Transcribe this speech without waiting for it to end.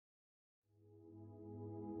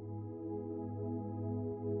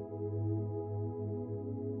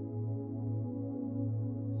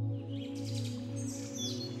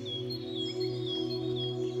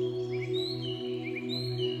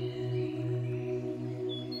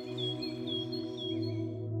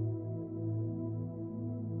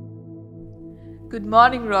Good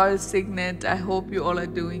morning, Royal Signet. I hope you all are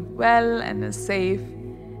doing well and are safe.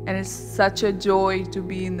 And it's such a joy to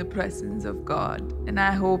be in the presence of God. And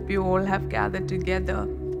I hope you all have gathered together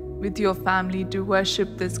with your family to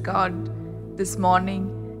worship this God this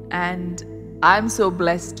morning. And I'm so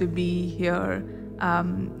blessed to be here.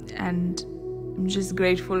 And I'm just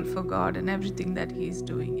grateful for God and everything that He's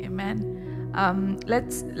doing. Amen.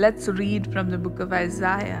 Let's read from the book of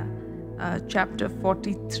Isaiah. Chapter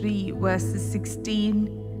 43, verses 16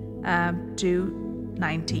 to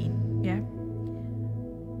 19. Yeah.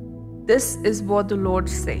 This is what the Lord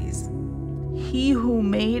says. He who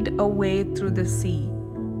made a way through the sea,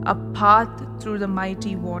 a path through the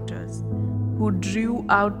mighty waters, who drew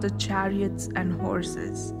out the chariots and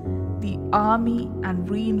horses, the army and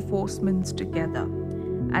reinforcements together,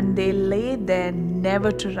 and they lay there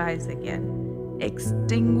never to rise again,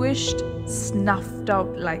 extinguished, snuffed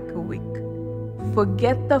out like a wick.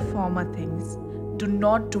 Forget the former things. Do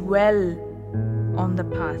not dwell on the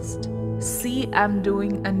past. See, I'm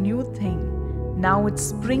doing a new thing. Now it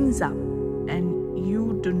springs up, and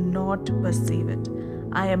you do not perceive it.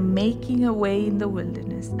 I am making a way in the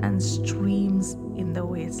wilderness and streams in the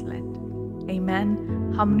wasteland.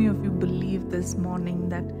 Amen. How many of you believe this morning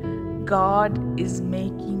that God is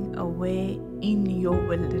making a way in your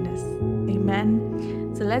wilderness?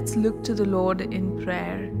 Amen. So let's look to the Lord in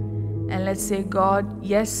prayer. And let's say, God,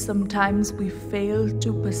 yes, sometimes we fail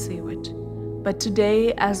to perceive it. But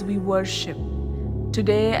today as we worship,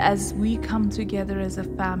 today as we come together as a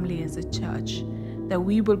family, as a church, that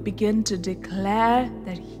we will begin to declare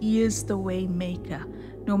that He is the way maker.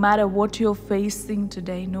 No matter what you're facing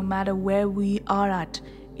today, no matter where we are at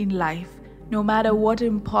in life, no matter what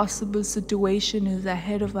impossible situation is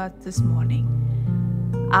ahead of us this morning,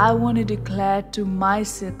 I want to declare to my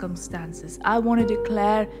circumstances, I want to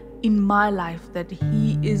declare in my life that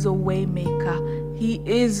He is a way maker, He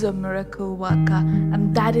is a miracle worker,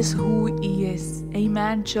 and that is who He is.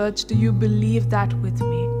 Amen, church. Do you believe that with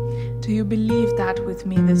me? Do you believe that with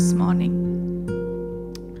me this morning?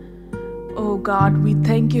 Oh God, we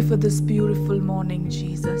thank You for this beautiful morning,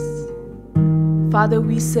 Jesus. Father,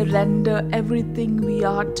 we surrender everything we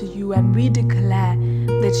are to You, and we declare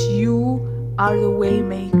that You are the way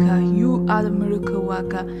maker, You are the miracle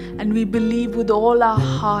worker, and we believe with all our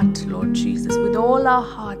heart, Lord Jesus, with all our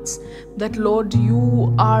hearts, that Lord,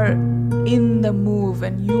 You are in the move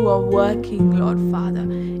and You are working, Lord Father.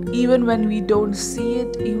 Even when we don't see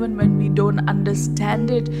it, even when we don't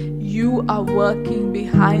understand it, You are working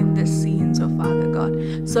behind the scenes, oh Father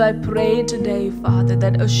God. So I pray today, Father,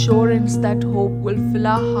 that assurance, that hope will fill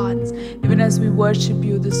our hearts, even as we worship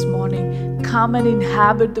You this morning. Come and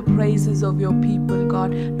inhabit the praises of Your people,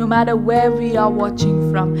 God, no matter where we are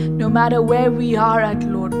watching from, no matter where we are at,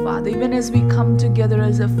 Lord Father, even as we come together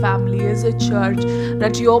as a family, as a church,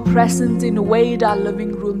 that Your presence invade our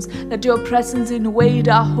living rooms, that Your presence invade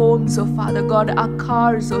our homes, oh Father God, our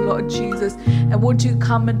cars, oh Lord Jesus, and would You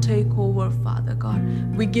come and take over, Father God.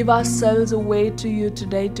 We give ourselves away to You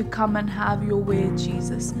today to come and have Your way,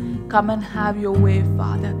 Jesus. Come and have Your way,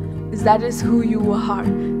 Father. Because that is who You are.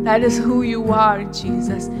 That is who You are,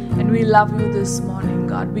 Jesus. And we love You this morning,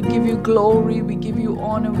 God. We give You glory, we give You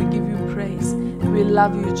honor, we give You praise. We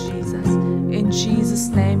love You, Jesus. In Jesus'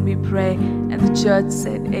 name we pray. And the church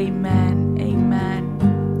said, Amen, amen,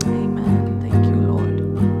 amen. Thank You, Lord.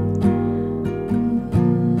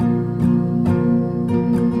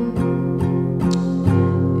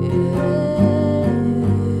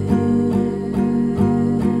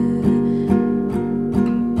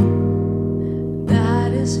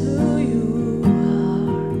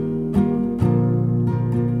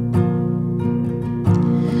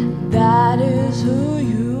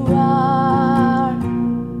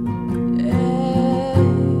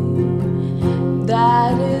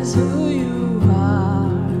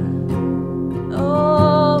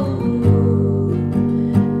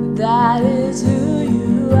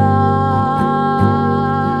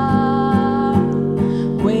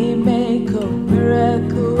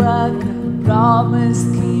 Promise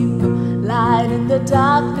keeper, light in the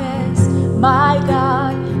darkness, my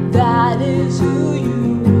God, that is who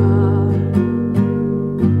You are.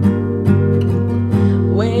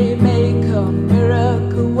 Waymaker,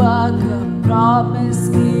 miracle worker, promise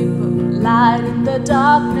keeper, light in the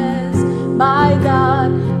darkness, my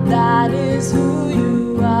God, that is who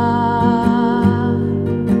You are.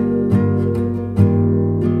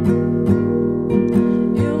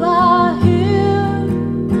 You are here,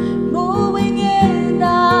 moving in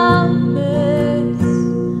our midst.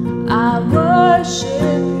 I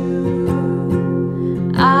worship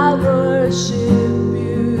You, I worship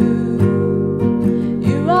You.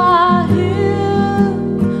 You are here,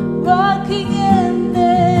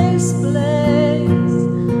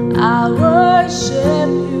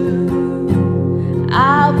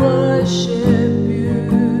 worship you.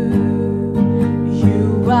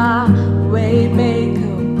 You are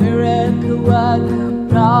waymaker, miracle worker,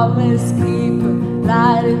 promise keeper,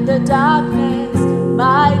 light in the darkness.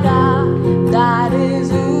 My God, that is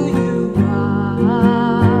who you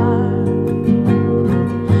are.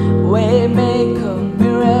 Waymaker,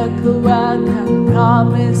 miracle worker,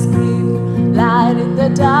 promise keeper, light in the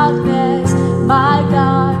darkness. My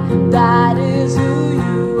God, that is who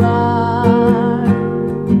you are.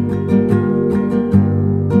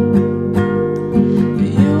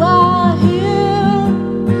 You are here,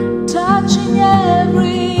 touching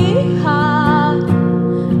every heart.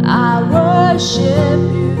 I worship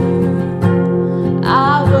you,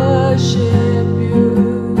 I worship you.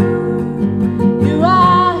 You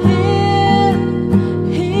are here,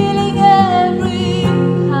 healing every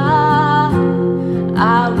heart. I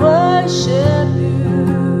worship you,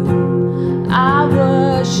 I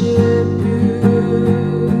worship you.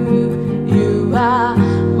 You are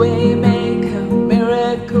waymaker,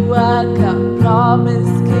 miracle worker,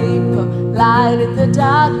 promise keeper, light in the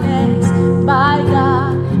darkness. My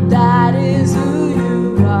God, that is who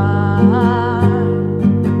you are.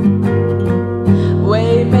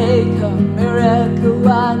 Waymaker, miracle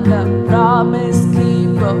worker, promise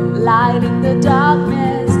keeper, light in the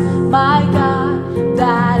darkness. My God,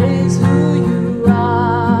 that is who you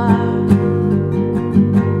are.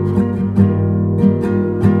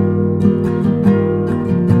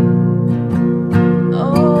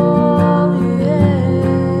 Oh yeah,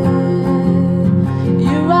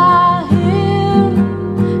 you are here,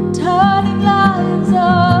 turning lives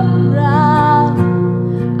around.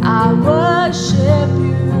 I worship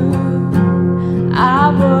you, I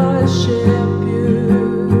worship you.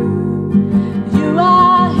 You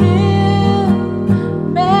are here,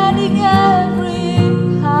 mending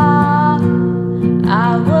every heart.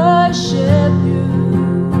 I worship you,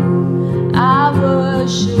 I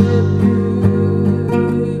worship you.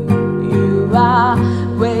 You are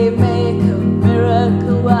waymaker,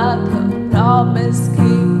 miracle worker, promise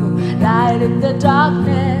keeper, light in the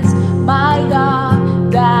darkness. My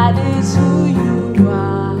God, that is who you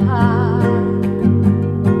are.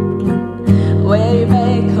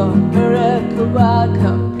 Waymaker, miracle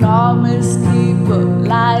worker, promise keeper,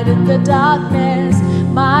 light in the darkness.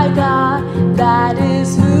 My God, that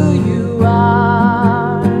is who you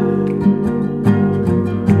are.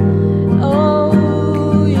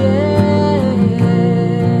 Oh yeah,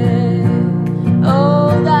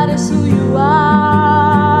 oh that is who you are.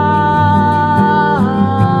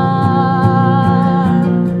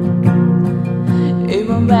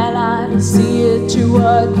 Even when I don't see it, you're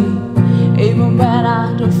working. Even when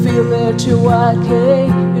I don't feel it, you're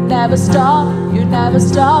working. You never stop, you never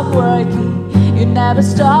stop working. You never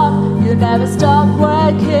stop, you never stop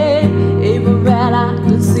working. Even when I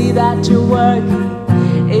don't see that you're working.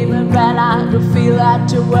 Even when I don't feel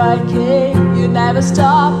that you're working. You never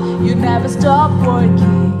stop, you never stop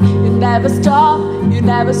working. You never stop, you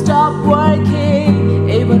never stop working.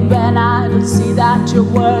 Even when I don't see that you're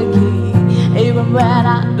working. Even when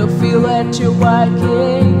I don't feel that you're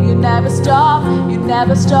working. You never stop, you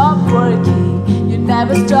never stop working. You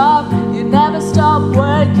never stop, you never stop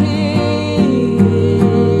working.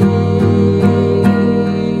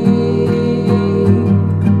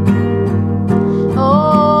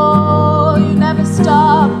 Oh, you never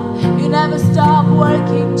stop, you never stop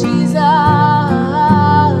working, Jesus.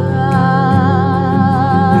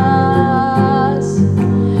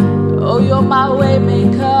 Oh, you're my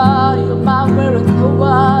waymaker, you're my miracle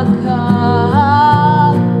worker.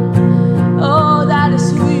 Oh, that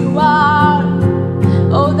is who you are.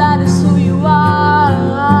 Oh, that is who you are.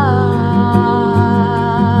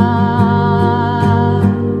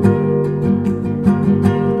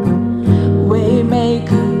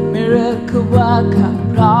 Waymaker, miracle worker,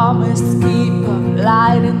 promise keeper,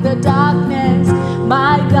 light in the darkness.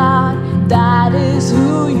 My God, that is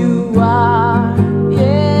who you are.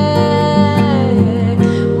 Yeah,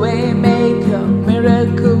 waymaker,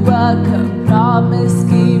 miracle worker, promise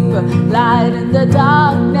keeper, light in the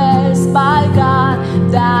darkness. My God,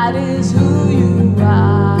 that is who you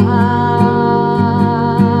are.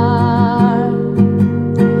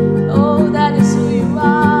 Oh, that is who you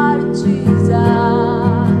are, Jesus.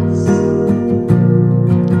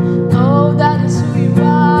 Oh, that is who you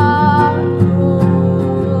are.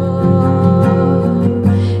 Oh,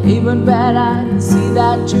 even when I don't see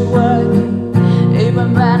that you're working.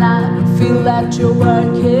 Even when I don't feel that you're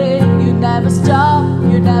working. You never stop,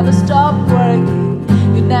 you never stop working.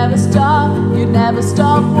 You never stop, you never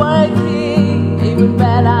stop working. even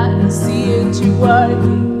when I don't see it, you're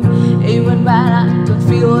working. Even when I don't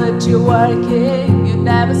feel it, you're working. You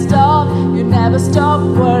never stop working. You never stop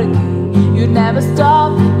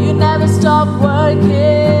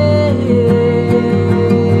working.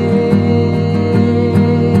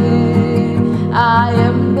 I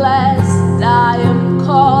am blessed, I am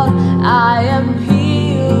called, I am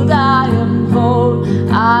healed, I am whole,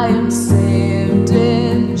 I am saved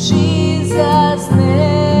in Jesus'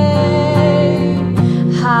 name.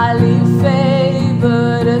 Highly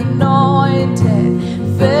favored, anointed,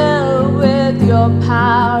 filled with your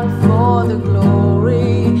power for the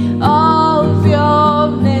glory of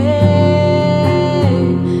your name.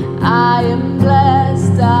 I am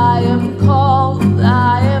blessed, I am called,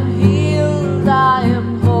 I am healed, I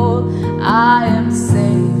am whole, I am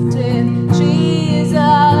saved in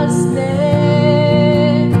Jesus'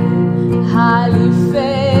 name. Highly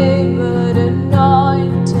favored,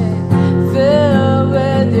 anointed, filled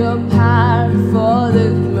with your power for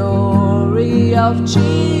the glory of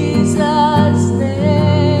Jesus'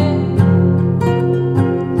 name.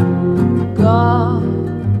 God,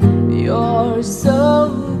 you're so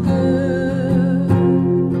good.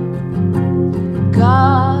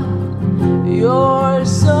 God, you're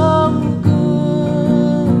so good.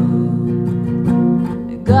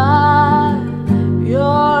 God,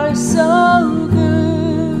 you're so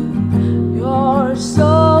good. You're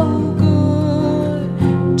so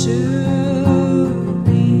good to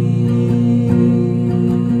me.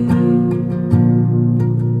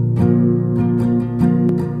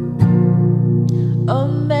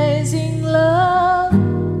 Amazing love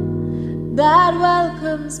that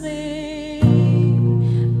welcomes me,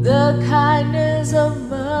 the kindness of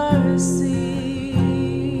mercy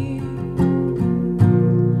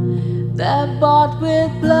that bought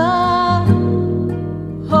with blood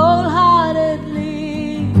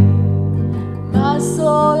wholeheartedly, my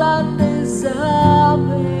soul undeserving.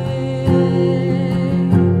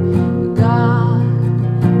 God,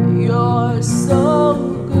 you're so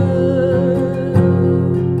good.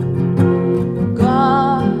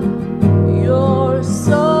 God, you're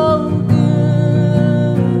so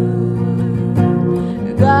good.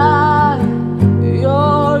 God,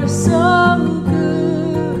 you're so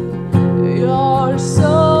good. You're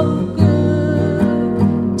so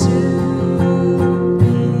good to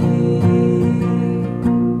me.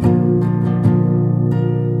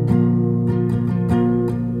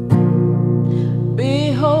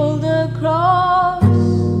 Behold the cross,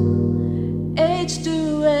 age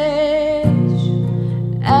to age,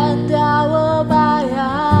 and hour by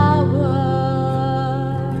hour.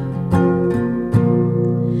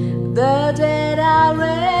 The dead are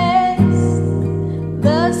raised,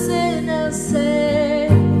 the sinners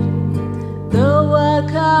saved, the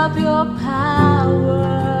work of your power.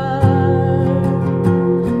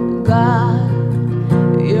 God,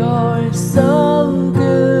 you're so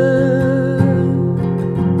good.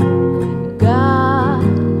 God,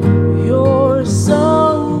 you're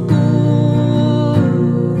so good.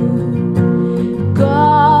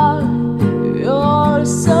 God, you're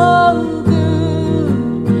so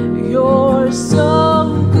good. You're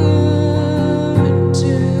so good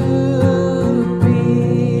to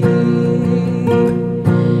me.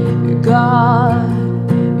 God,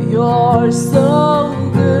 you're so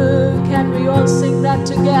good. Can we all sing that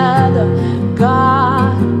together?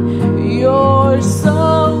 God, you're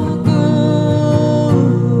so good.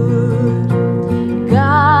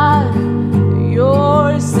 God,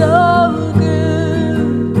 you're so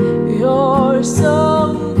good. You're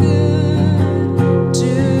so good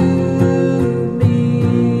to me.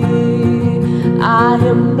 I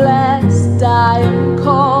am blessed, I am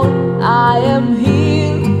called, I am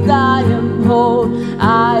healed, I am whole,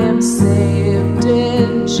 I am saved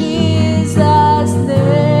in Jesus'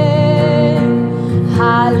 name.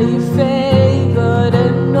 Highly favored,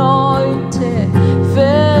 anointed,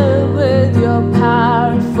 filled with your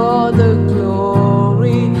power for the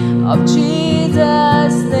glory of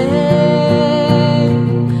Jesus' name.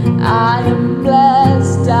 I am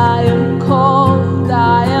blessed, I am called,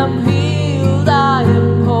 I am healed, I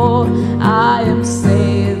am whole, I am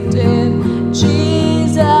saved in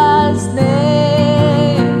Jesus'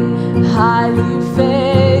 name. Highly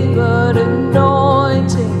favored,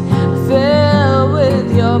 anointing, filled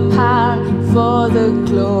with your power for the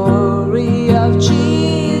glory of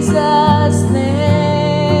Jesus' name.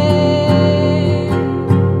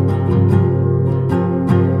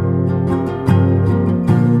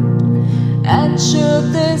 And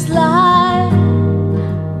should this life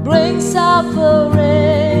bring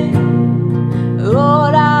suffering,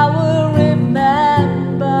 Lord, I will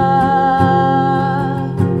remember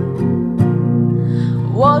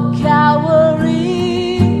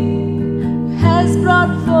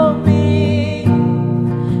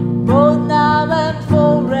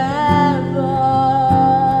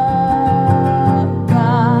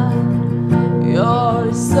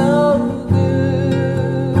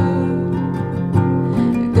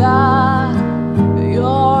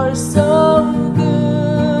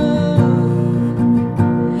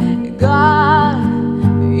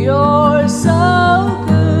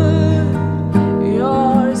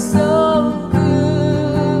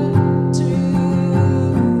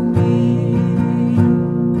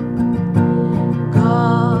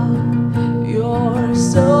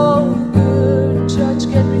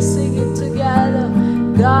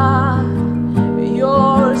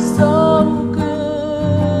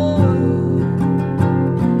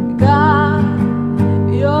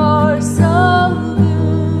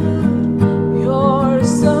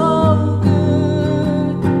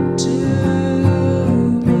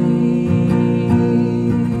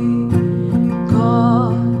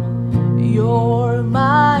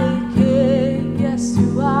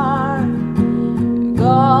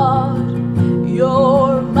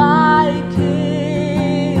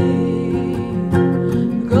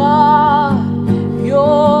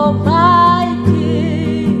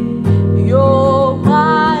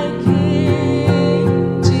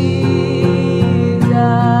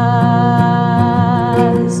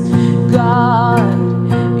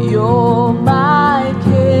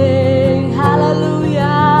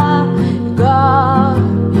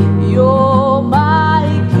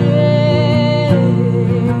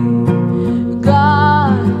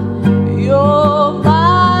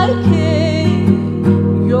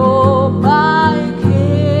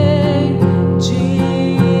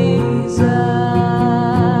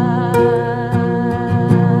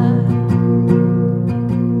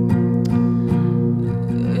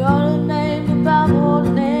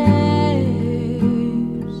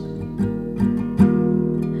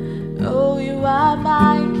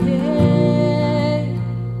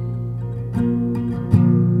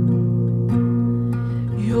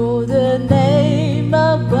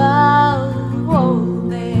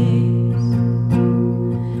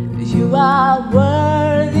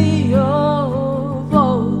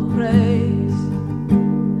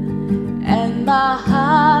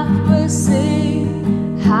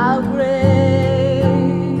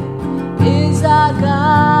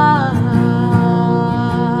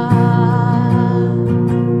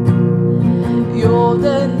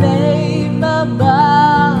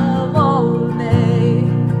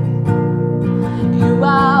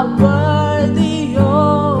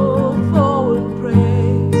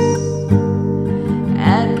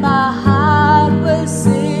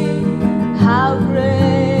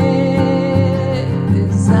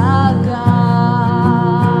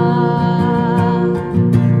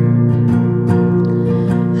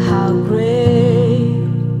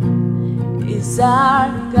our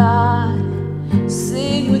God.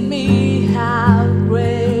 Sing with me, how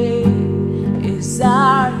great is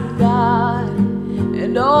our God.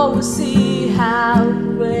 And all will see how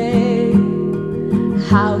great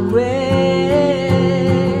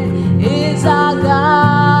is our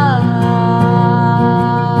God.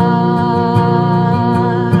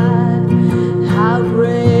 How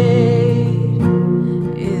great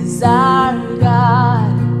is our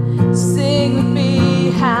God. Sing with me,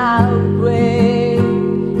 how great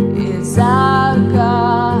is our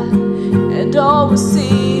God. And all will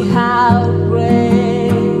see how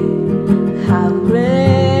great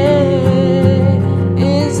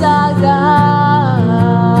is our God.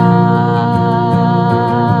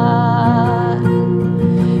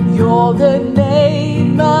 You're the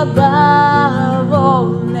name above all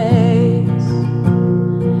names.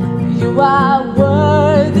 You are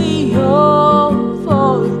worthy of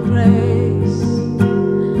all praise.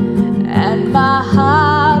 And my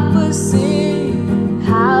heart will sing,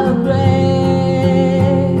 how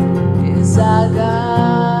great is our God.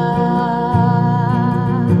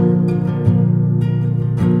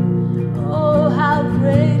 Oh, how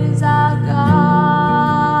great is our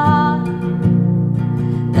God.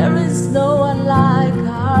 There is no one like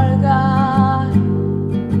our God.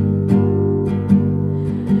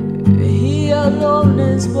 He alone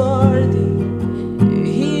is worthy.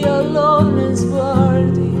 He alone is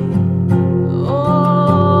worthy.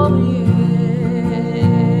 Oh, yeah.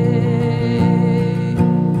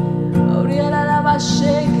 Oh,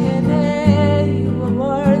 you are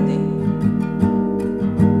worthy.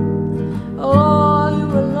 Oh, you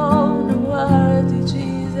alone are worthy,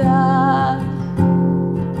 Jesus.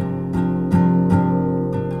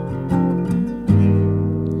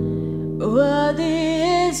 Worthy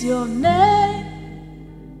is your name,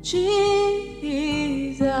 Jesus.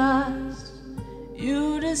 You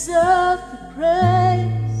deserve the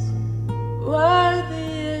praise. Worthy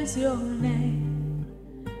is your name.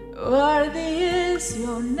 Worthy is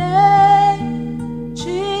your name,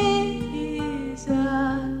 Jesus.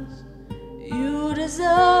 You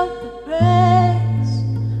deserve the praise.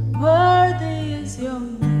 Worthy is your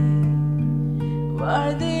name.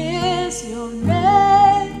 Worthy is your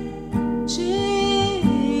name, Jesus.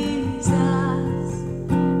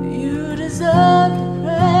 You deserve the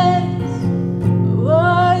praise.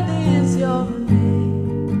 Worthy is your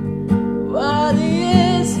name. Worthy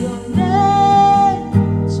is your name,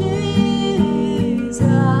 Jesus.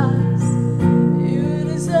 You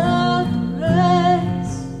deserve the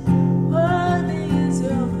praise. Worthy is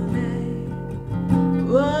your name.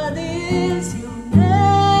 Worthy is your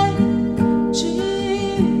name, Jesus.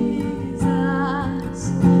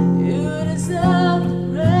 You deserve the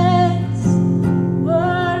praise.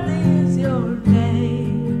 Worthy is your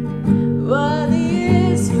name. Worthy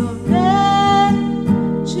is your name,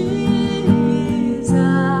 Jesus.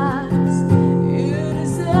 You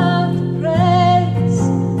deserve the praise.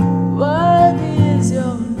 Worthy is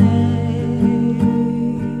your name.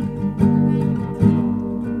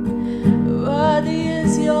 Worthy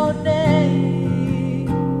is your name.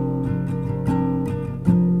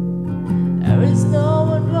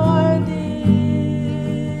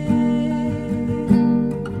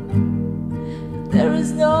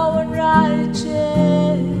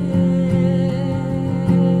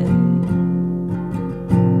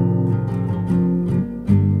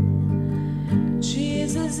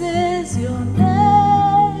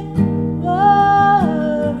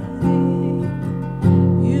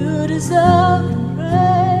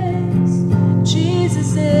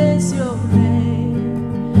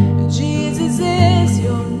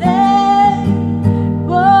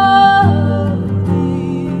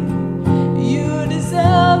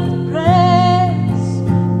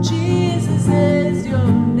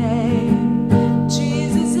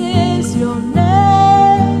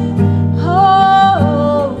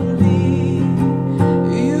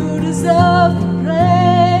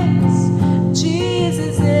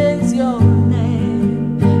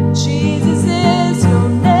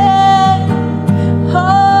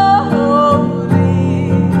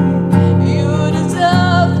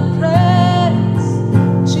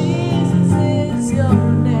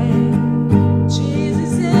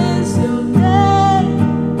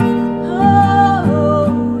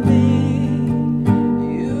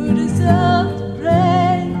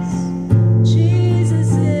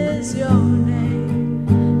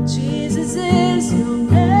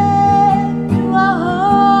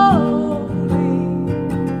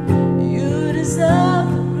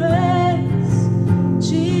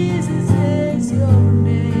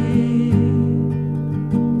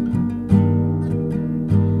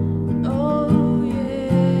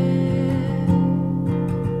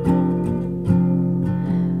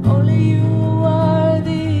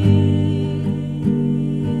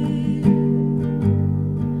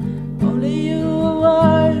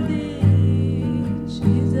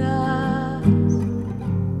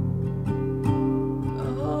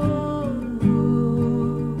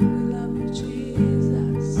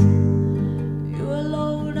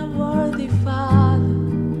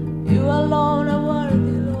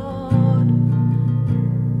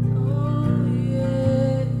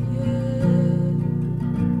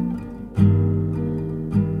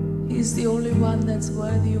 one that's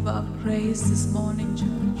worthy of our praise this morning,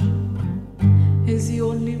 church. He's the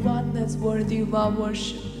only one that's worthy of our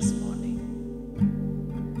worship this morning.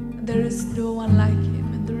 There is no one like him,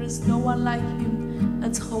 and there is no one like him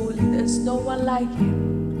that's holy. There's no one like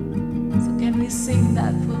him. So can we sing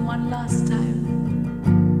that for one last time?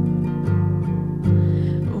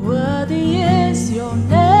 Worthy is your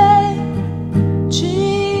name,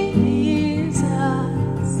 Jesus.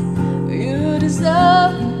 You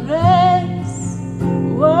deserve the praise.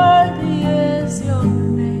 Worthy is your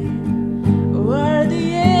name.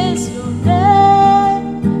 Worthy is your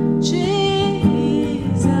name, Jesus.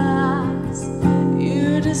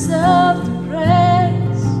 You deserve the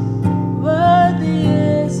praise. Worthy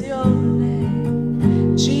is your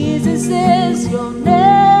name. Jesus is your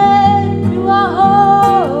name. You are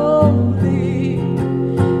holy.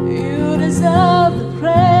 You deserve the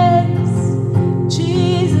praise.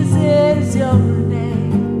 Jesus is your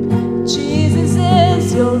name. Jesus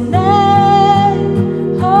is your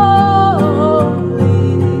name. Holy.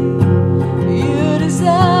 You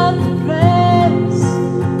deserve the praise.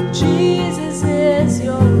 Jesus is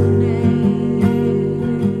your name.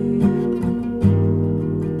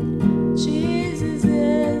 Jesus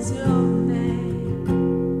is your name.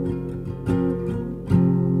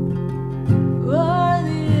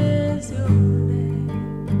 Worthy is your name.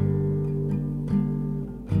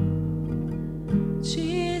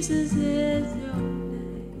 Jesus is your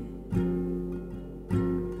name.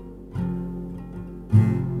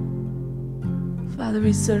 Father,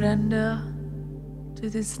 we surrender to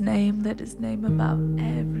this name that is named above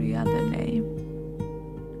every other name.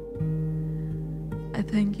 I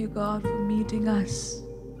thank you, God, for meeting us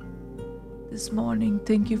this morning.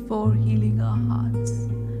 Thank you for healing our hearts.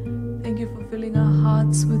 Thank you for filling our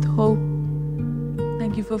hearts with hope.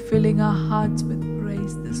 Thank you for filling our hearts with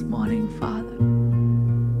praise this morning, Father.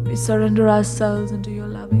 We surrender ourselves into your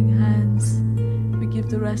loving hands. We give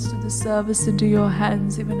the rest of the service into your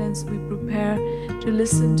hands, even as we prepare to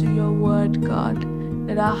listen to your word, God.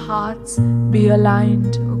 Let our hearts be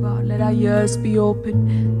aligned, oh God. Let our ears be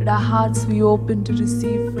open. Let our hearts be open to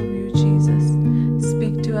receive from you, Jesus.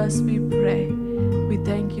 Speak to us, we pray. We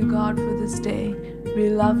thank you, God, for this day. We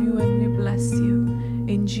love you and we bless you.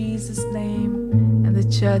 In Jesus' name. And the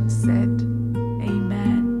church said,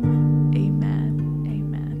 Amen. Amen.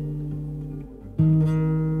 Amen.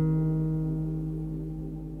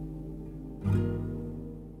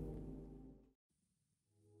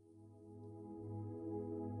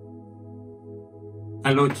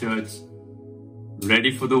 Hello, church.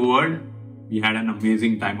 Ready for the word? We had an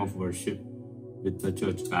amazing time of worship with the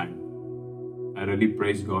church band. I really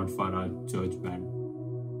praise God for our church band.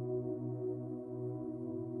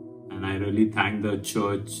 And I really thank the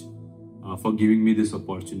church for giving me this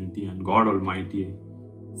opportunity, and God Almighty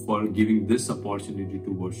for giving this opportunity to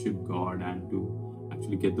worship God and to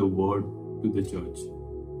actually get the word to the church.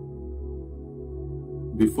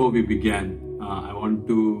 Before we begin, I want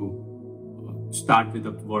to start with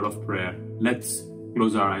a word of prayer. Let's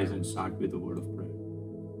close our eyes and start with a word of prayer.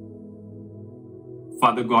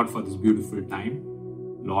 Father God, for this beautiful time,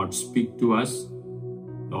 Lord, speak to us.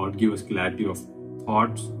 Lord, give us clarity of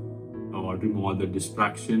thoughts. Lord, remove all the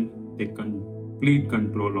distraction. Take complete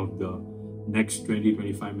control of the next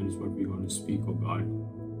 20-25 minutes what we're going to speak, oh God.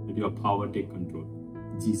 Let your power take control.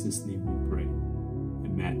 In Jesus' name we pray.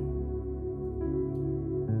 Amen.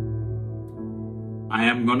 I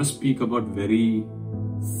am going to speak about very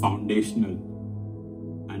foundational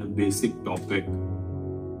and a basic topic,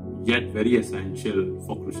 yet very essential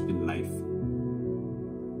for Christian life.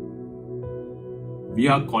 We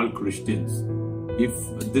are called Christians. If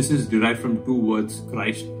this is derived from two words,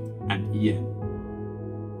 Christ and En.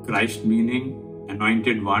 Christ meaning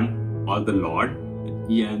anointed one or the Lord,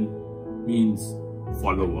 and En means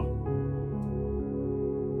follower.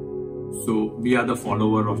 So we are the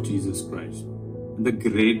follower of Jesus Christ. And the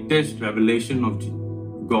greatest revelation of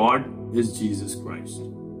God is Jesus Christ.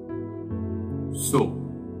 So,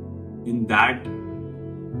 in that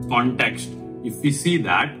context, if we see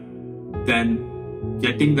that, then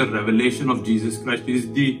getting the revelation of Jesus Christ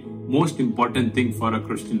is the most important thing for a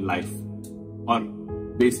Christian life. Or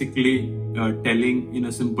basically telling in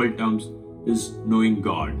a simple terms is knowing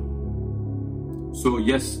God. So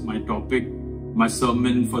yes, my topic, my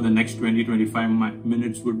sermon for the next 20-25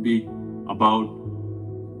 minutes would be about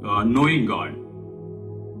knowing God.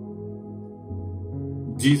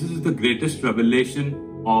 Jesus is the greatest revelation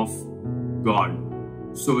of God.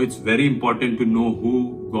 So it's very important to know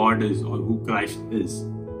who God is or who Christ is.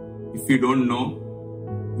 If you don't know,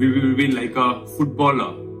 we will be like a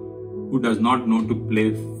footballer who does not know to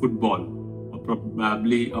play football or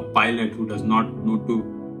probably a pilot who does not know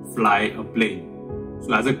to fly a plane.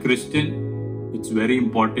 So as a Christian, it's very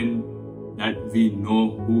important that we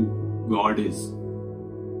know who God is.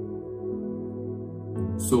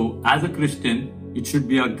 So as a Christian, it should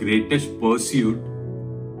be our greatest pursuit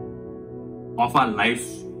of our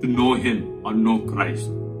lives to know Him or know Christ.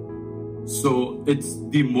 So it's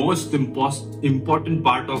the most important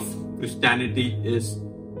part of Christianity is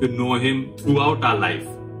to know Him throughout our life,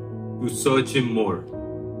 to search Him more.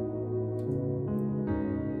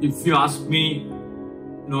 If you ask me,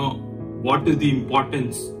 what is the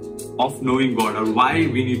importance of knowing God or why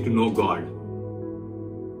we need to know God,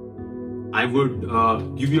 I would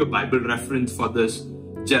give you a Bible reference for this.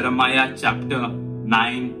 Jeremiah chapter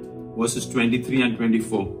 9 verses 23 and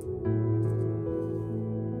 24.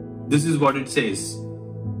 This is what it says.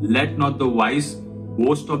 Let not the wise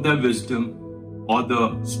boast of their wisdom, or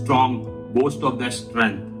the strong boast of their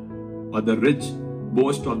strength, or the rich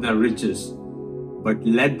boast of their riches. But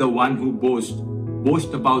let the one who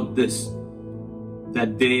boast about this,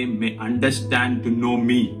 that they may understand to know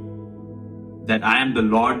me, that I am the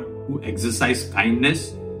Lord who exercise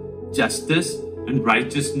kindness, justice, and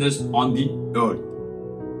righteousness on the earth.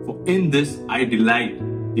 For in this I delight,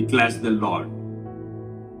 declares the Lord.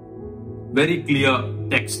 Very clear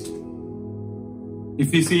text.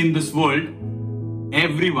 If you see in this world,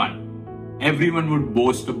 everyone would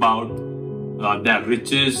boast about their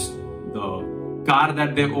riches, the car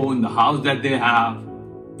that they own, the house that they have,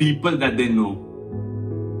 people that they know.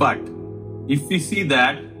 But if we see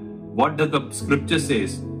that, what does the scripture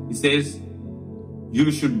says? It says, you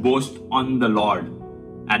should boast on the Lord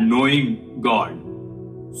and knowing God.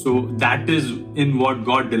 So that is in what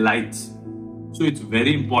God delights. So it's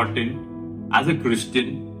very important as a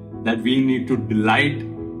Christian that we need to delight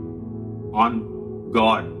on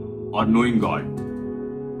God or knowing God.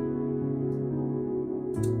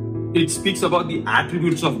 It speaks about the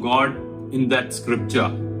attributes of God in that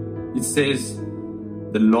scripture. It says,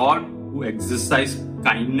 the Lord who exercises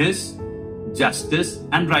kindness, justice,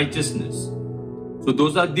 and righteousness. So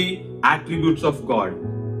those are the attributes of God.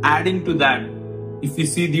 Adding to that, if we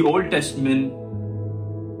see the Old Testament,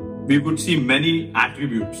 we would see many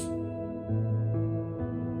attributes.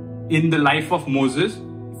 In the life of Moses,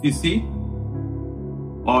 if you see,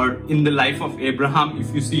 or in the life of Abraham,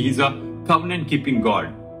 if you see, he's a covenant-keeping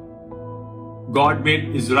God. God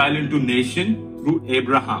made Israel into nation through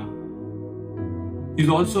Abraham. He's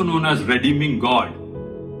also known as redeeming God,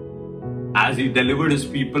 as He delivered His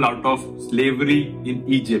people out of slavery in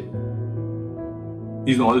Egypt.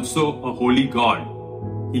 He's also a holy God.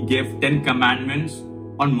 He gave 10 commandments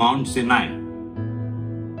on Mount Sinai.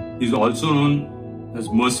 He's also known as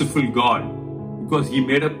merciful God because He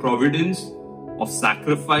made a providence of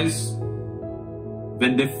sacrifice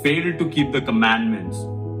when they failed to keep the commandments.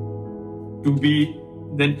 To be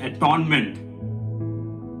then atonement,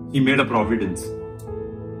 He made a providence.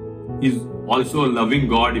 He's also a loving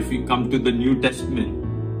God. If we come to the New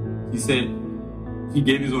Testament, He said He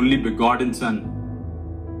gave His only begotten Son.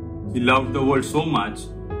 He loved the world so much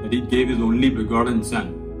that He gave His only begotten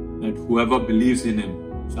Son, that whoever believes in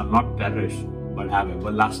Him shall not perish but have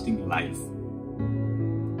everlasting life.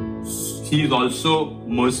 He is also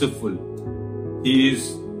merciful. He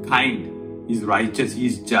is kind. He is righteous. He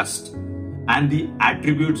is just. And the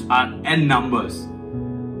attributes are n numbers.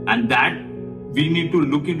 And that we need to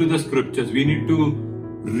look into the scriptures. We need to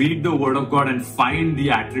read the Word of God and find the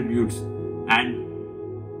attributes and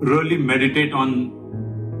really meditate on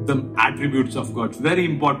the attributes of God. It's very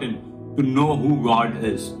important to know who God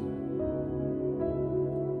is.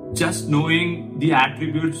 Just knowing the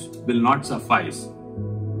attributes will not suffice.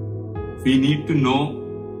 We need to know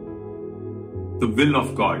the will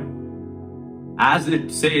of God. As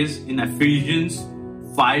it says in Ephesians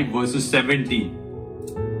 5 verses 17.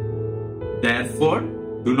 Therefore,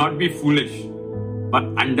 do not be foolish, but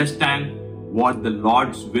understand what the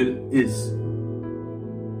Lord's will is.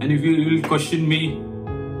 And if you will question me,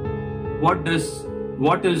 what is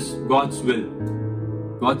God's will?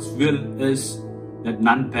 God's will is that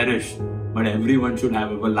none perish, but everyone should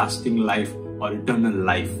have everlasting life or eternal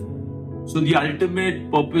life. So the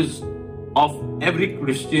ultimate purpose of every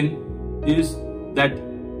Christian is that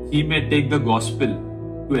he may take the gospel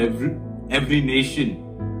to every nation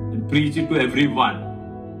and preach it to everyone.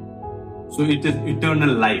 So it is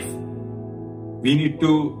eternal life.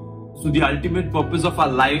 So the ultimate purpose of our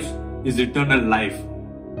life is eternal life.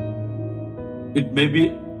 It may be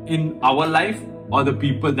in our life or the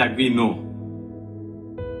people that we know.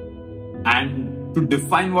 And to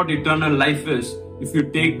define what eternal life is, if you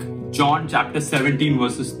take John chapter 17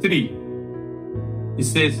 verses 3, He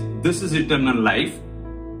says, this is eternal life,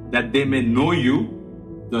 that they may know you,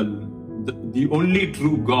 the only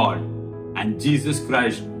true God, and Jesus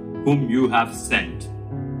Christ, whom you have sent.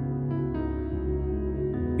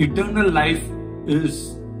 Eternal life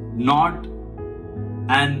is not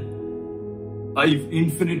an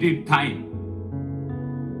infinity time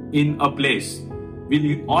in a place.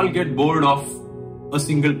 We all get bored of a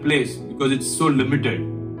single place because it's so limited.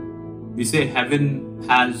 We say heaven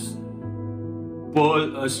has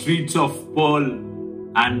streets of pearl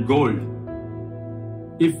and gold.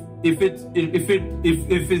 If it's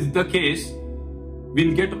the case,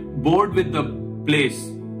 we'll get bored with the place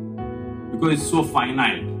because it's so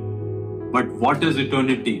finite. But what is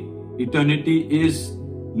eternity? Eternity is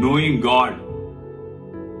knowing God,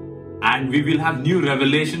 and we will have new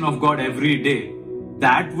revelation of God every day.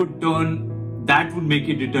 That would make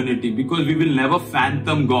it eternity, because we will never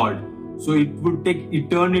fathom God. So it would take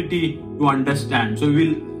eternity to understand. So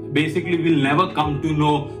we'll never come to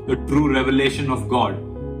know the true revelation of God.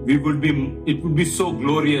 It would be so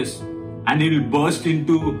glorious, and it will burst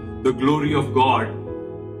into the glory of God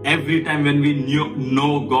every time when we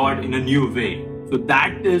know God in a new way. So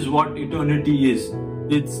that is what eternity is.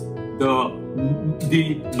 It's the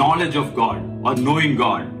knowledge of God, or knowing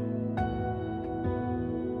God.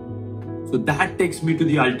 So that takes me to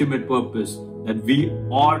the ultimate purpose that we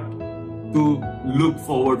ought to look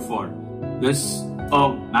forward for. There's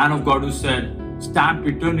a man of God who said, stamp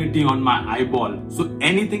eternity on my eyeball. So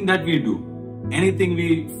anything that we do, anything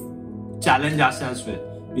we challenge ourselves with,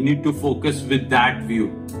 we need to focus with that view.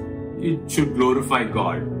 It should glorify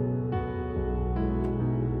God.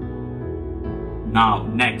 Now,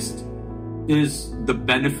 next is the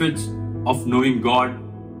benefits of knowing God.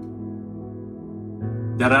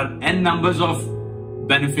 There are n numbers of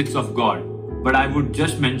benefits of God, but I would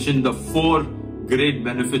just mention the 4 great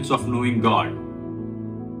benefits of knowing God.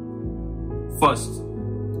 First,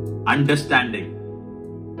 understanding.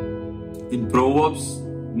 In Proverbs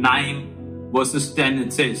 9 verses 10,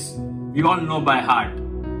 it says, we all know by heart,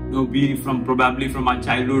 we probably from our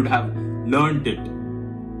childhood have learned it.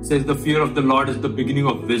 It says, the fear of the Lord is the beginning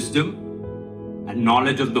of wisdom, and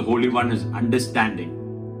knowledge of the Holy One is understanding.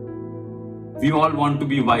 We all want to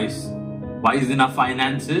be wise. Wise in our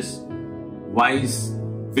finances, wise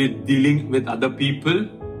with dealing with other people,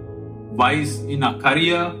 wise in our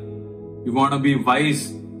career. We want to be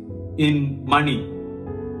wise in money.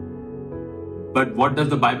 But what does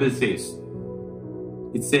the Bible say?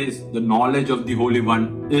 It says the knowledge of the Holy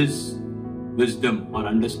One is wisdom or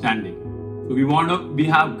understanding. So we want to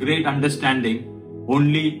have great understanding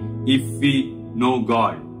only if we know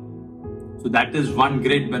God. So that is one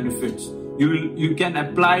great benefit. You can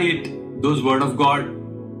apply it, those word of God,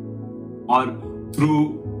 or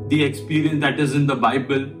through the experience that is in the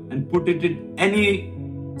Bible, and put it in any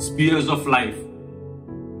spheres of life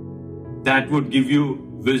that would give you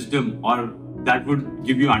wisdom, or that would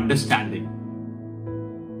give you understanding.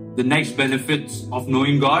 The next benefits of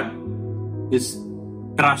knowing God is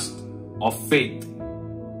trust or faith.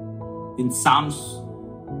 In Psalms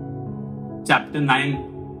chapter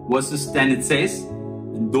 9 verses 10, it says,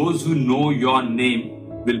 and those who know your name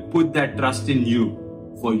will put their trust in you.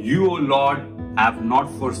 For you, O Lord, have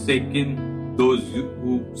not forsaken those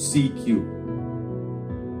who seek you.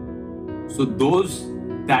 So those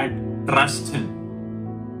that trust Him,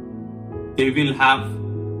 they will have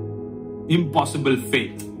impossible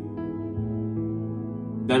faith.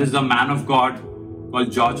 There is a man of God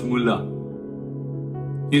called Georg Müller.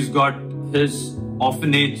 He's got his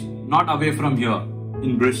orphanage not away from here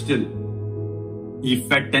in Bristol. He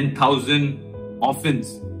fed 10,000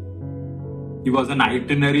 orphans. He was an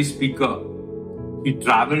itinerary speaker. He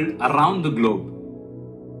traveled around the globe.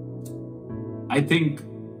 I think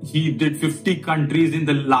he did 50 countries in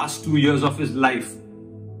the last 2 years of his life,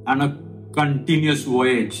 and a continuous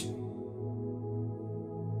voyage.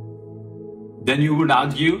 Then you would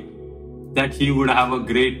argue that he would have a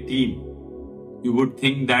great team. You would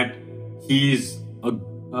think that he's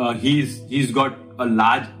got a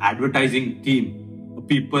large advertising team.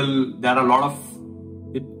 There are a lot of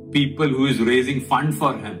people who is raising fund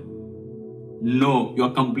for him. No,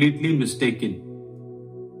 you're completely mistaken.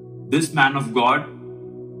 This man of God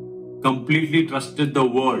completely trusted the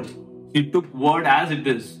word. He took word as it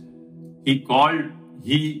is. He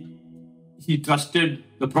trusted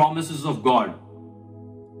the promises of God.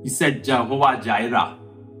 He said, Jehovah Jireh,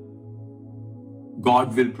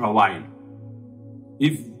 God will provide.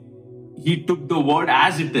 If he took the word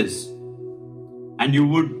as it is, and you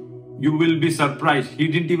will be surprised, he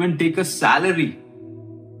didn't even take a salary,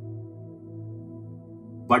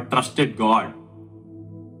 but trusted God.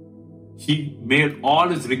 he made all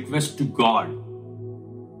his requests to God.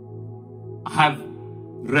 I have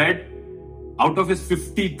read out of his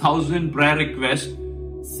 50,000 prayer requests,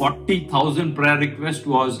 40,000 prayer requests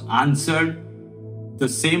was answered the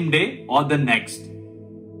same day or the next.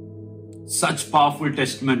 Such powerful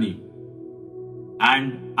testimony.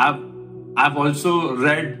 And I've also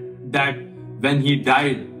read that when he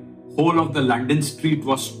died, whole of the London street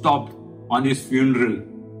was stopped on his funeral.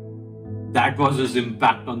 That was his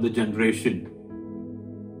impact on the generation.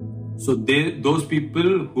 So those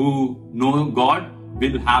people who know God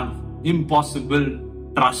will have impossible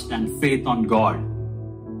trust and faith on God.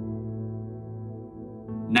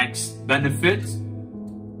 Next benefit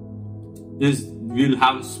is we'll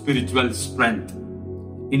have spiritual strength.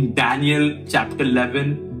 In Daniel chapter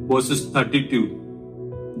 11 verses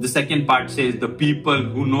 32, the second part says the people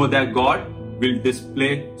who know their God will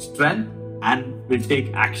display strength and will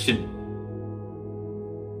take action.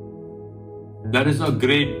 There is a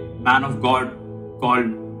great man of God called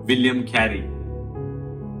William Carey.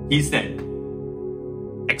 He said,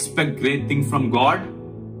 expect great things from God,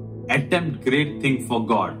 attempt great things for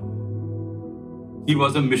God. He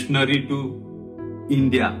was a missionary to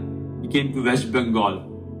India. He came to West Bengal.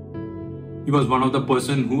 He was one of the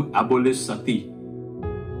person who abolished sati.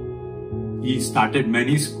 He started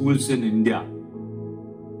many schools in India.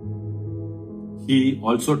 He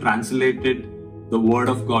also translated the word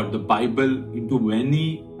of God, the Bible, into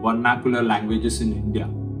many vernacular languages in India.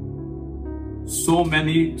 So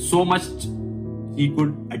much he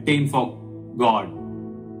could attain for God.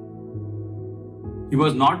 He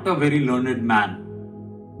was not a very learned man.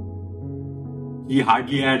 He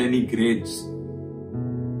hardly had any grades.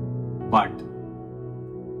 But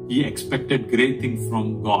he expected great things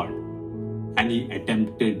from God and he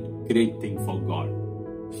attempted great things for God.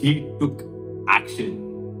 He took action.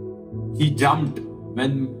 He jumped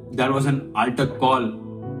when there was an altar call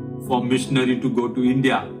for missionary to go to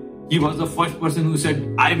India. He was the first person who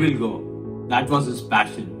said, I will go. That was his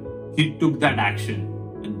passion. He took that action,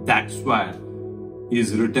 and that's why he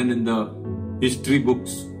is written in the history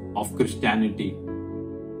books of Christianity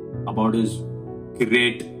about his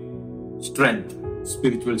great strength,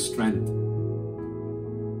 spiritual strength.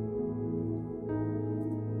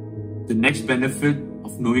 The next benefit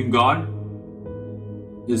of knowing God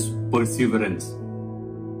is perseverance.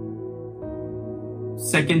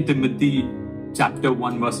 2 Timothy chapter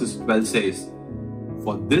 1 verses 12 says,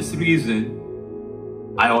 for this reason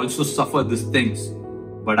I also suffer these things,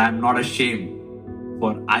 but I am not ashamed,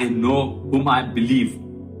 for I know whom I believe,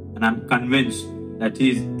 and I am convinced that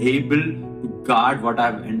he is able to guard what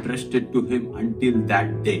I have entrusted to him until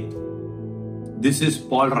that day. This is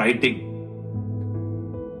Paul writing.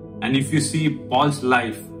 And if you see Paul's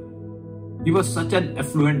life, he was such an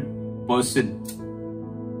affluent person.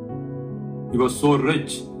 He was so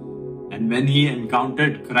rich. And when he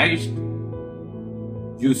encountered Christ,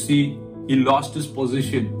 you see, he lost his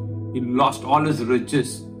position. He lost all his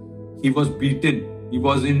riches. He was beaten. He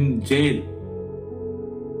was in jail.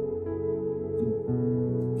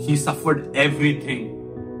 He suffered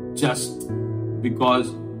everything just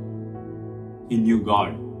because he knew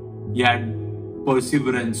God. He had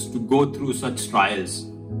perseverance to go through such trials.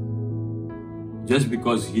 Just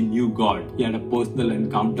because he knew God, he had a personal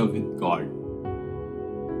encounter with God.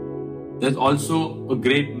 There's also a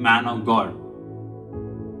great man of God.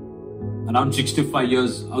 Around 65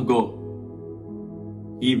 years ago,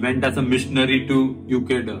 he went as a missionary to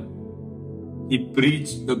Ukidah. He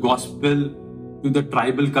preached the gospel to the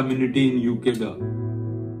tribal community in Ukidah.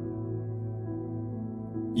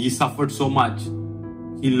 He suffered so much.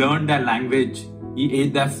 He learned their language. He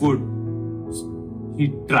ate their food.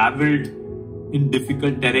 He traveled in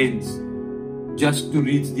difficult terrains just to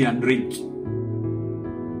reach the unreached.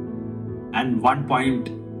 And one point,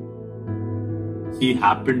 he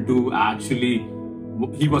happened to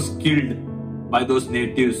he was killed by those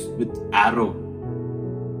natives with arrow.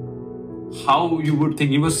 How you would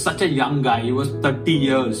think, he was such a young guy, he was 30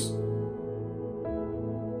 years.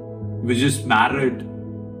 He was just married,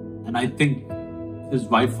 and I think his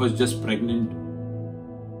wife was just pregnant.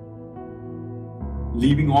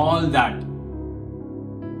 Leaving all that,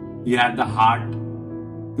 he had the heart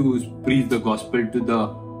to preach the gospel to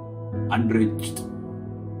the unreached.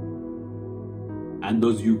 And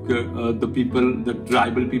those the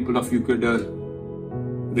tribal people of Ukidah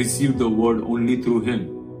received the word only through him.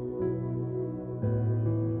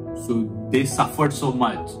 So they suffered so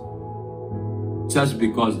much just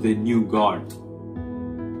because they knew God.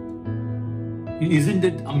 Isn't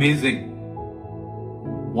it amazing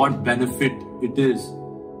what benefit it is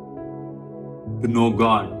to know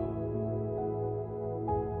God?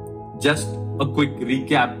 just a quick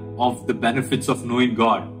recap of the benefits of knowing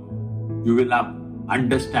God. You will have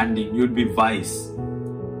understanding, you will be wise,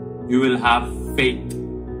 you will have faith,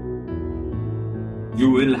 you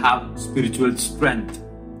will have spiritual strength,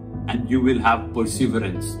 and you will have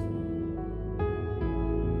perseverance.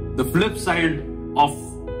 The flip side of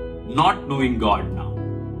not knowing God now,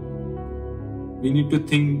 we need to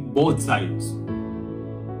think both sides.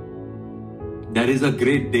 There is a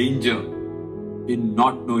great danger in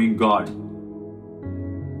not knowing God.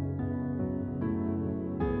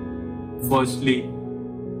 Firstly,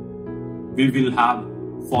 we will have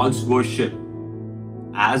false worship,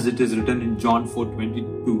 as it is written in John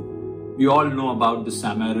 4:22. We all know about the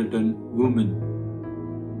Samaritan woman.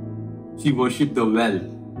 She worshipped the well.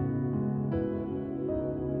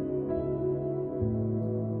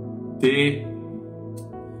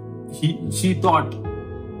 She thought,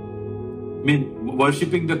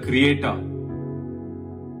 worshipping the Creator.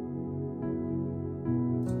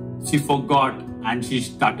 She forgot and she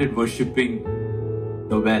started worshipping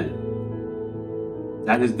the well.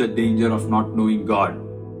 That is the danger of not knowing God.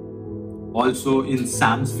 Also in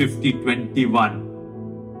Psalms 50:21,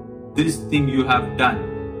 this thing you have done,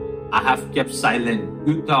 I have kept silent.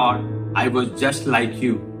 You thought I was just like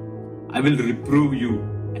you. I will reprove you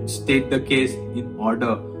and state the case in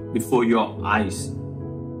order before your eyes.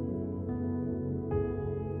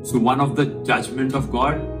 So one of the judgment of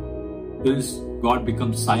God is God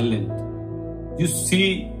becomes silent. You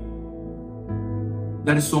see,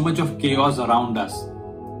 there is so much of chaos around us.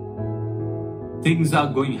 Things are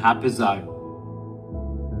going haphazard.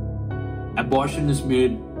 Abortion is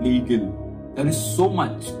made legal. There is so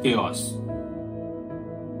much chaos.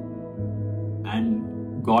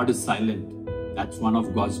 And God is silent. That's one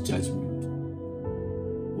of God's judgment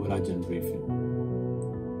for our generation.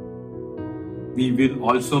 We will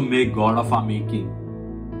also make God of our making.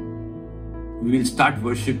 We will start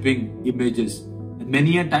worshipping images. And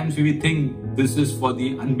many a times we think this is for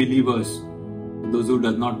the unbelievers, those who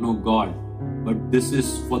do not know God. But this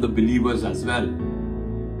is for the believers as well.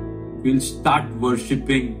 We'll start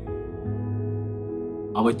worshipping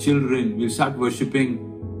our children. We'll start worshipping.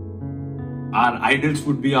 Our idols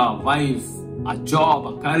would be our wife, our job,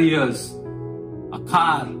 our careers, our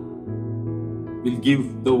car. We'll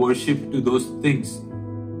give the worship to those things.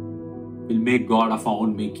 We'll make God of our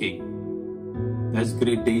own making. There's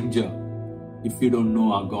great danger if we don't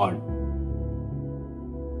know our God.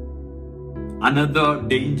 Another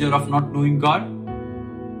danger of not knowing God,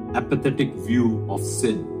 apathetic view of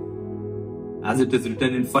sin. As it is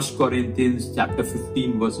written in 1 Corinthians chapter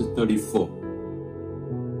 15 verses 34.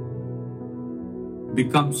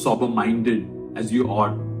 Become sober-minded as you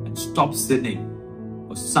ought and stop sinning,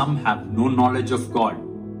 for some have no knowledge of God.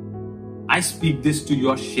 I speak this to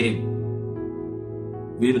your shame.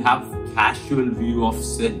 We'll have casual view of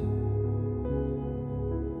sin.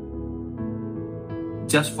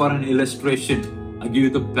 Just for an illustration, I give you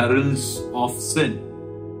the perils of sin.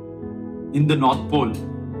 In the North Pole,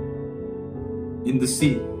 in the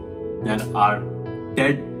sea, there are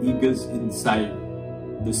dead eagles inside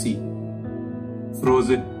the sea,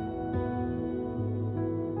 frozen.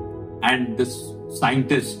 And the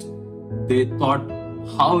scientists, they thought,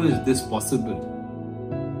 how is this possible?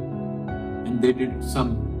 And they did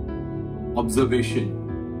some observation,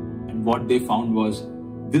 and what they found was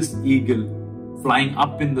this eagle flying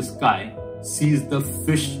up in the sky sees the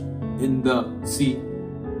fish in the sea,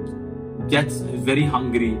 gets very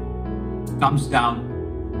hungry, comes down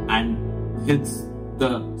and hits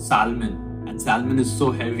the salmon, and salmon is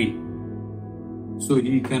so heavy, so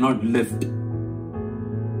he cannot lift.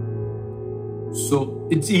 So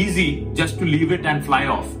it's easy just to leave it and fly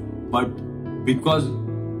off, but because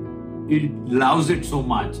it loves it so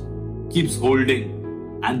much, keeps holding,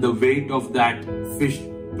 and the weight of that fish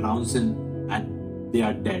drowns in and they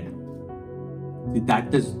are dead. See,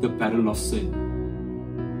 that is the peril of sin.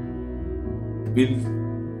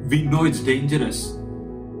 We know it's dangerous,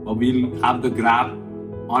 but we'll have the grab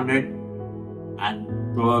on it, and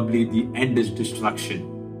probably the end is destruction.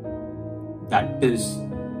 That is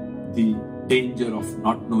the danger of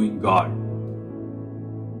not knowing God.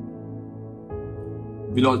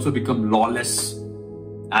 We'll also become lawless,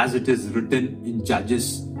 as it is written in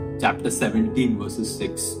Judges chapter 17 verses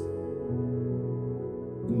 6.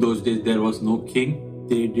 In those days there was no king.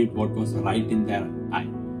 They did what was right in their eye.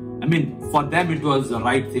 I mean, for them it was the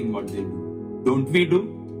right thing what they do. Don't we do?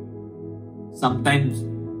 Sometimes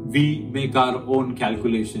we make our own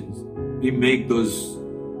calculations. We make those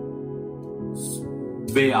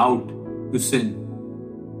way out to sin.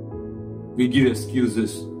 We give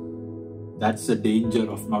excuses. That's the danger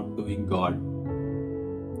of not knowing God.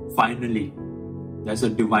 finally, there's a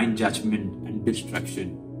divine judgment and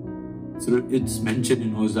destruction. So it's mentioned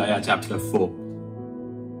in Hosea chapter 4.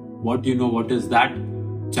 What is that?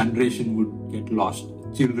 Generation would get lost.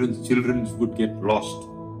 Children would get lost.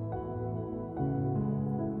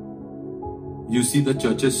 You see the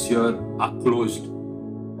churches here are closed,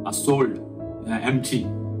 are sold, are empty.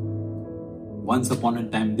 Once upon a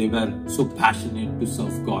time, they were so passionate to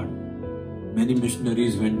serve God. Many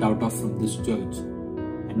missionaries went out from this church.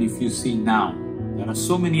 And if you see now, there are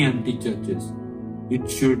so many empty churches. It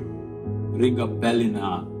should ring a bell in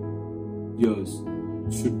our ears.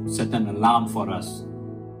 It should set an alarm for us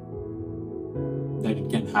that it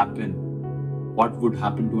can happen. What would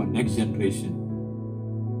happen to our next generation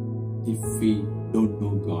if we don't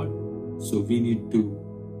know God? So we need to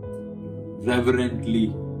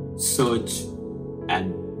reverently search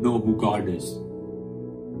and know who God is.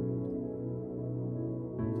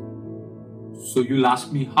 So you'll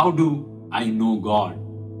ask me, how do I know God?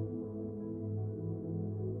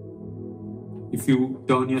 If you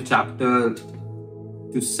turn your chapter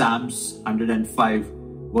to Psalms 105,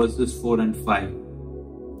 verses 4 and 5.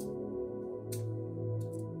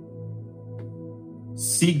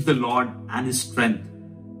 Seek the Lord and His strength.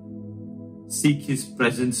 Seek His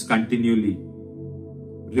presence continually.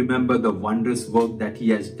 Remember the wondrous work that He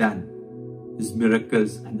has done, His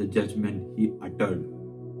miracles and the judgment He uttered.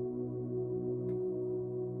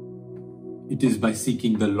 It is by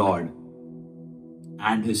seeking the Lord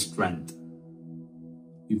and His strength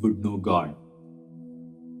we would know God.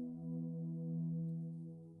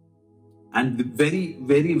 And the very,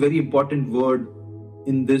 very, very important word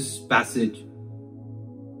in this passage,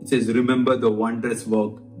 it says, remember the wondrous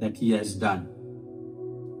work that He has done.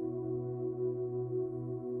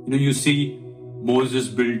 You see, Moses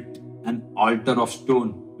built an altar of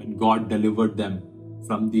stone when God delivered them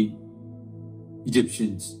from the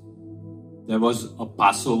Egyptians. There was a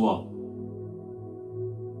Passover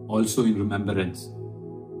also in remembrance.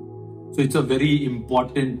 So it's a very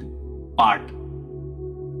important part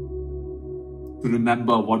to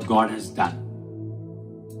remember what God has done.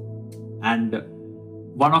 And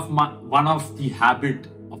one of the habit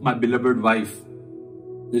of my beloved wife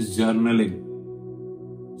is journaling.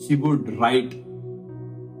 She would write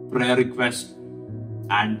prayer request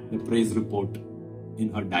and the praise report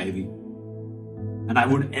in her diary. And I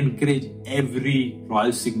would encourage every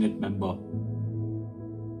Royal Signet member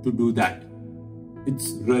to do that.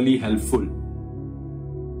 It's really helpful.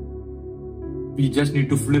 We just need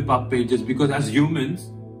to flip up pages, because as humans,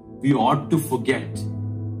 we ought to forget.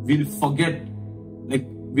 We'll forget,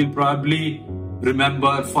 we'll probably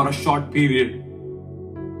remember for a short period.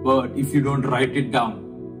 But if you don't write it down,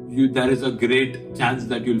 there is a great chance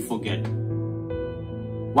that you'll forget.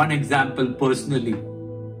 One example, personally,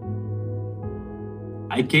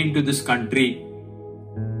 I came to this country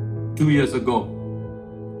 2 years ago,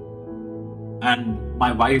 and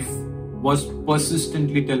my wife was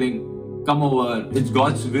persistently telling, come over, it's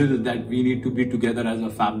God's will that we need to be together as a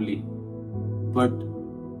family. But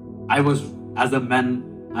as a man,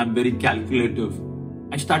 I'm very calculative.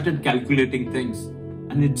 I started calculating things,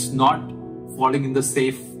 and it's not falling in the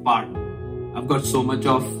safe part. I've got so much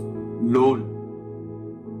of loan.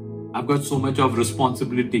 I've got so much of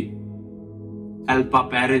responsibility. Help our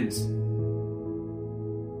parents.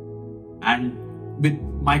 And with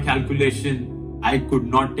my calculation, I could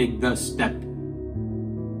not take the step.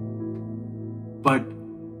 But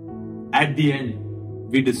at the end,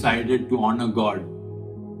 we decided to honor God.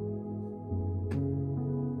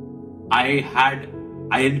 I had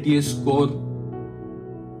IELTS score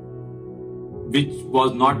which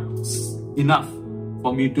was not enough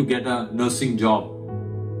for me to get a nursing job.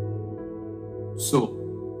 So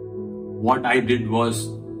what I did was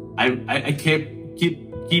I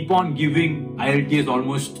keep on giving IELTS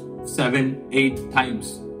almost 7-8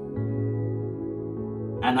 times,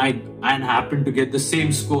 and I happened to get the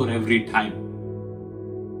same score every time.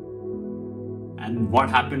 And what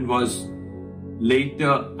happened was,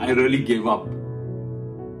 later I really gave up.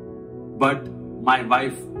 But my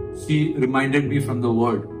wife, she reminded me from the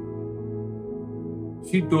word.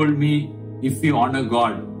 She told me, if we honor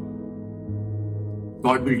God,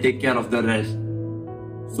 God will take care of the rest.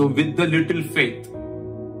 So with the little faith,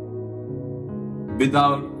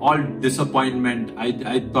 without all disappointment,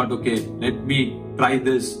 I thought, okay, let me try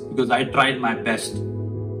this, because I tried my best.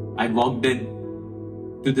 I walked in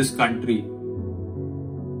to this country,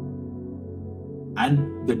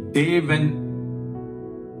 and the day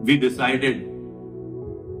when we decided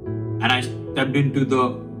and I stepped into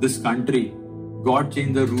this country, God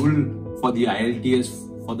changed the rule for the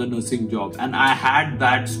IELTS for the nursing job, and I had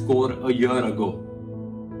that score a year ago.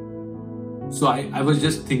 So I was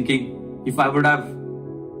just thinking, if I would have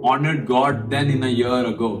honored God then in a year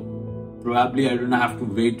ago, probably I don't have to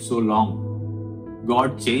wait so long.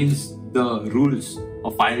 God changed the rules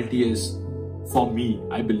of IELTS for me,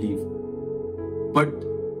 I believe. But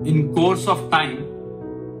in course of time,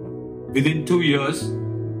 within 2 years,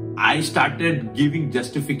 I started giving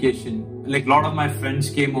justification. Like a lot of my friends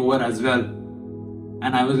came over as well.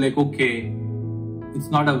 And I was like, okay, it's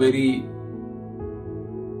not a very,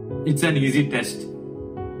 it's an easy test.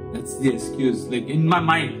 That's the excuse, like in my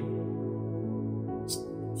mind.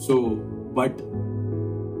 So, but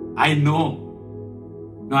I know,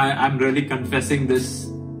 no, I'm really confessing this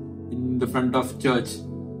in the front of church.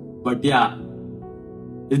 But yeah,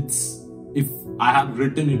 if I have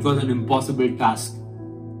written, it was an impossible task.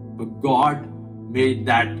 But God made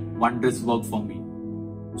that wondrous work for me.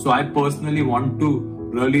 So I personally want to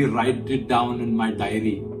really write it down in my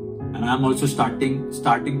diary. And I'm also starting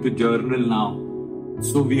to journal now.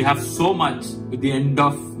 So we have so much at the end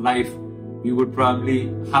of life. We would probably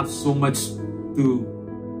have so much to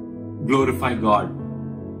glorify God.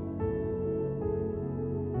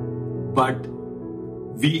 But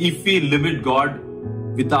if we limit God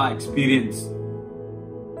with our experience,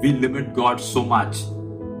 we limit God so much.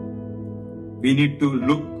 We need to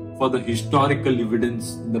look for the historical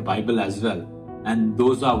evidence in the Bible as well. And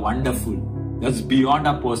those are wonderful. That's beyond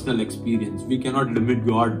our personal experience. We cannot limit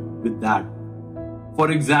God with that.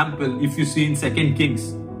 For example, if you see in 2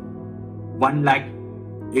 Kings,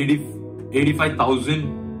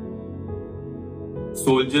 185,000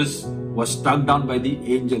 soldiers were struck down by the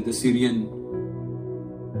angel, the Syrian.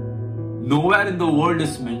 Nowhere in the world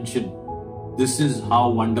is mentioned. This is how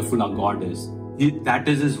wonderful our God is. That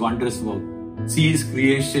is His wondrous work. See His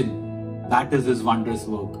creation. That is His wondrous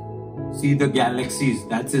work. See the galaxies.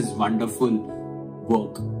 That's His wonderful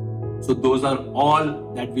work. So those are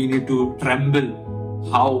all that we need to tremble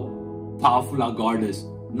how powerful our God is.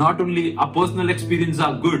 Not only our personal experiences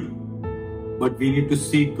are good, but we need to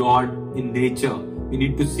see God in nature. We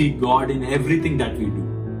need to see God in everything that we do.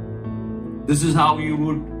 This is how you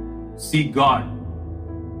would see God.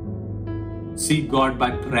 See God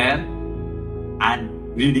by prayer and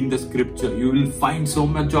reading the scripture. You will find so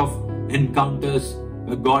much of encounters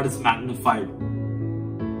where God is magnified.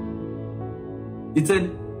 It's a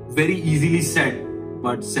very easily said,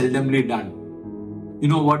 but seldomly done. You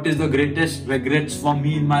know what is the greatest regrets for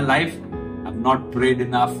me in my life? I've not prayed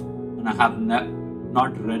enough and I have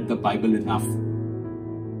not read the Bible enough.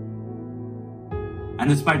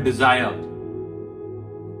 And it's my desire.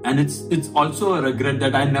 And it's also a regret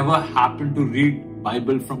that I never happened to read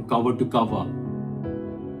Bible from cover to cover.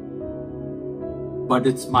 But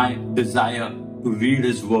it's my desire to read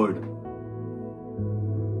His Word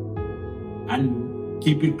and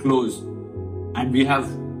keep it close. And we have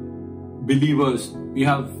believers, we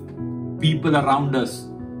have people around us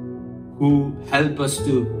who help us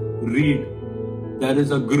to read. There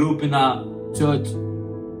is a group in our church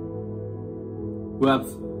who have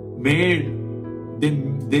made,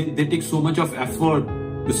 they take so much of effort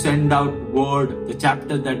to send out word, the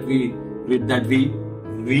chapters that we read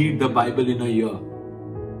the Bible in a year.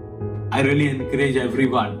 I really encourage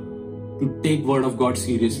everyone to take Word of God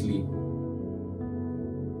seriously.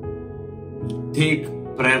 Take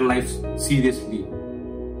prayer life seriously.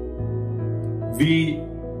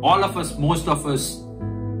 All of us, most of us,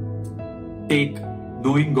 take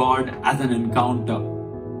knowing God as an encounter.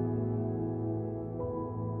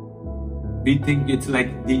 We think it's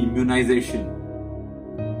like the immunization,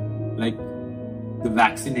 like the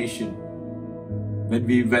vaccination. When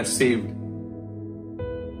we were saved,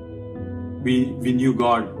 we knew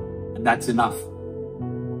God, and that's enough.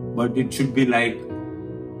 But it should be like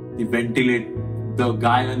the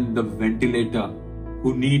guy on the ventilator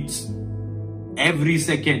who needs every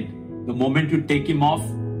second. The moment you take him off,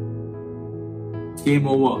 game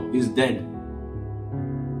over, he's dead.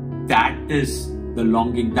 That is the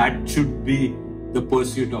longing. That should be the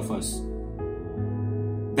pursuit of us.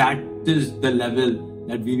 That is the level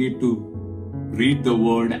that we need to read the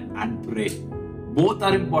Word and pray. Both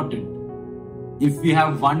are important. If we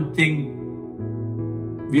have one thing,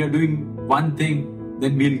 we are doing one thing,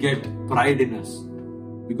 then we'll get pride in us.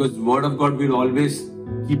 Because the Word of God will always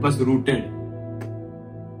keep us rooted.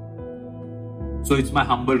 So it's my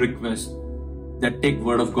humble request that take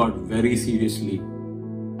Word of God very seriously.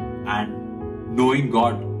 And knowing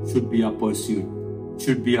God should be a pursuit.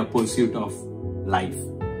 Should be a pursuit of life.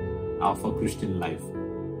 Of a Christian life.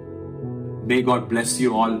 May God bless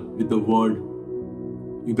you all with the Word.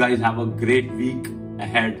 You guys have a great week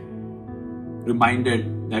ahead.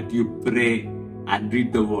 Reminded that you pray and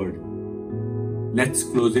read the Word. Let's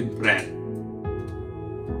close in prayer.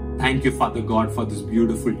 Thank you, Father God, for this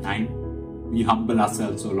beautiful time. We humble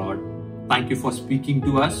ourselves, O Lord. Thank you for speaking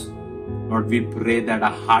to us. Lord, we pray that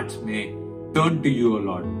our hearts may turn to you, O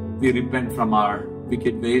Lord. We repent from our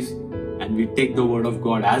wicked ways and we take the word of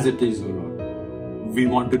God as it is, O Lord. We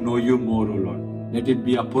want to know you more, O Lord. Let it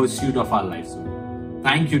be a pursuit of our lives, O Lord.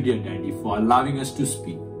 Thank you, dear Daddy, for allowing us to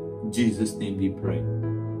speak. In Jesus' name we pray.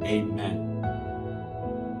 Amen.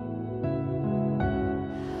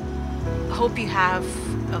 Hope you have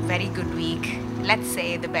a very good week. Let's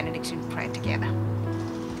say the benediction prayer together.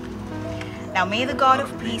 Now may the God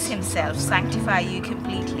of peace himself sanctify you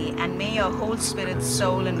completely, and may your whole spirit,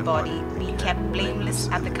 soul, and body be kept blameless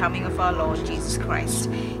at the coming of our Lord Jesus Christ.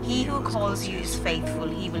 He who calls you is faithful,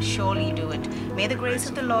 he will surely do it. May the grace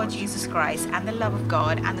of the Lord Jesus Christ and the love of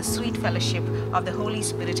God and the sweet fellowship of the Holy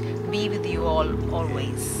Spirit be with you all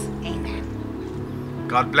always. Amen.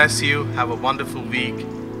 God bless you. Have a wonderful week.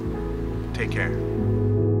 Take care.